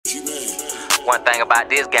one thing about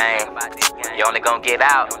this game, you only gonna get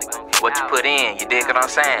out what you put in, you dig what I'm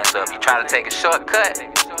saying? So if you try to take a shortcut,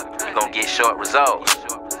 you gonna get short results.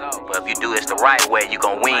 But if you do this the right way, you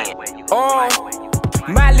gonna win.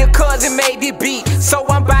 My little cousin made this beat, so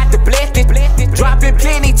I'm about to bless it. Dropping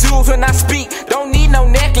plenty jewels when I speak, don't need no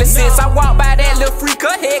necklaces. I walk by that little freak,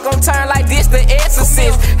 her head gon' turn like this, the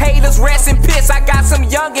exorcist. Haters rest in piss, I got some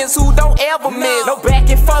youngins who don't ever miss. No back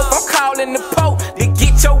and forth, I'm calling the Pope to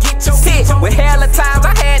get your hit. With hella times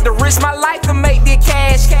I had to risk my life to make this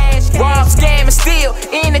cash. Rob, scam, and steal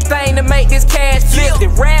anything to make this cash flip. The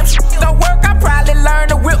rap shit don't work, I probably learn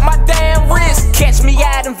to whip my damn wrist. Catch me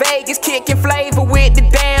out in Vegas, kicking flavor with the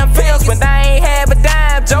damn pills. When I ain't have a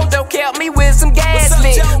dime, JoJo kept me with some gas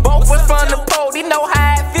lit. Both went from the pole, they know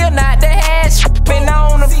how it feel not to have shit. Been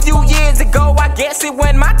on a few years ago, I guess it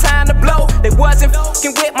wasn't my time to blow. They wasn't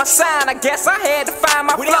fucking with my sign, I guess I had to find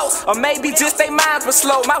my flow. Or maybe just they minds were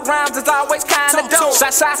slow, my rhymes is always kinda dope.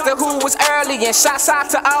 Shouts out to who was early, and shouts out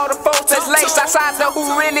to all the folks that's late. Shouts out to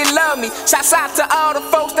who really love me, shouts out to all the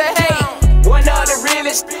folks that hate. One of the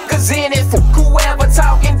realest niggas in it, whoever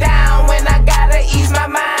talking down. When I gotta ease my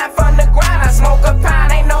mind from the grind, I smoke a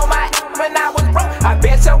pound, ain't know my when I was broke. I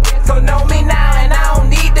bet your gon' know me now, and I don't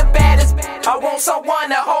need the baddest. I want someone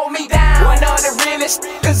to hold me down. One of the realest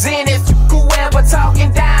niggas in it, whoever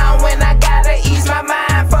talking down. When I gotta ease my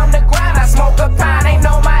mind from the grind, I smoke a pound, ain't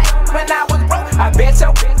know my when I was broke. I bet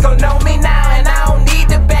your gon' know me now, and I don't need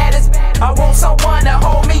the baddest. I want someone to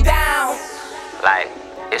hold me down. Like,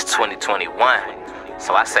 it's 2021,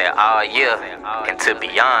 so I say all year and to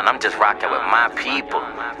beyond, I'm just rocking with my people.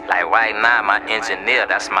 Like right now, my engineer,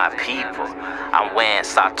 that's my people. I'm wearing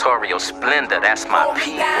Sartorial Splendor, that's my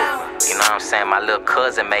people. You know what I'm saying? My little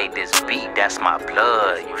cousin made this beat, that's my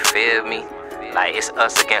blood, you feel me? Like, it's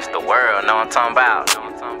us against the world, know what I'm talking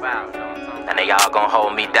about? And they all gonna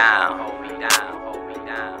hold me down.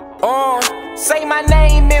 Say my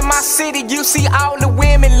name in my city, you see all the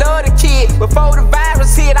women love the kid. Before the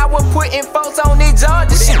virus hit, I was putting folks on this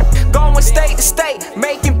Georgia shit. Going state to state,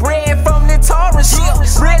 making bread from the Torrent shit.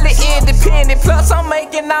 Really independent, plus I'm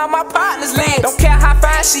making all my partners live. Don't care how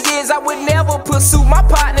fine she is, I would never pursue my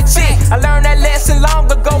partner chick. I learned that lesson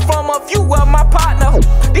long ago from a few of my partners.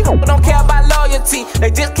 These don't care about loyalty,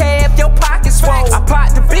 they just care if your pocket's swole. I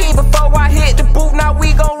popped the bean before I hit the booth, now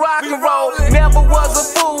we gon' rock and roll. Never was a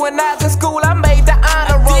fool when I was in school, I made the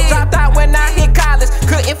honor roll. Dropped out when I hit college,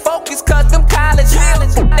 couldn't focus cause them college.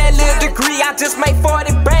 That little degree, I just made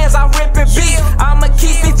 40 bands, I rippin' beat. I'ma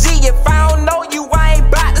keep it G, if I don't know you, I ain't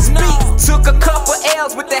bout to speak. Took a couple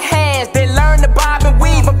L's with the hands, then learned to bob and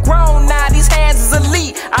weave. I'm grown now, these hands is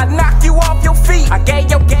elite. I knock you off your feet, I gave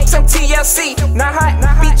your gang some TLC. Now I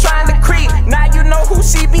be trying to creep, now you know who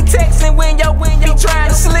she be texting when you be trying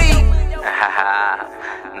to sleep.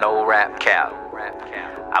 No rap cap.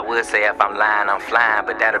 I would say if I'm lying, I'm flying,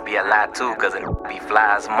 but that'll be a lie too, cause it be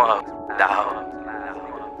fly as mother, dog.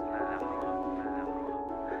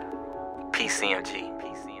 PCMG.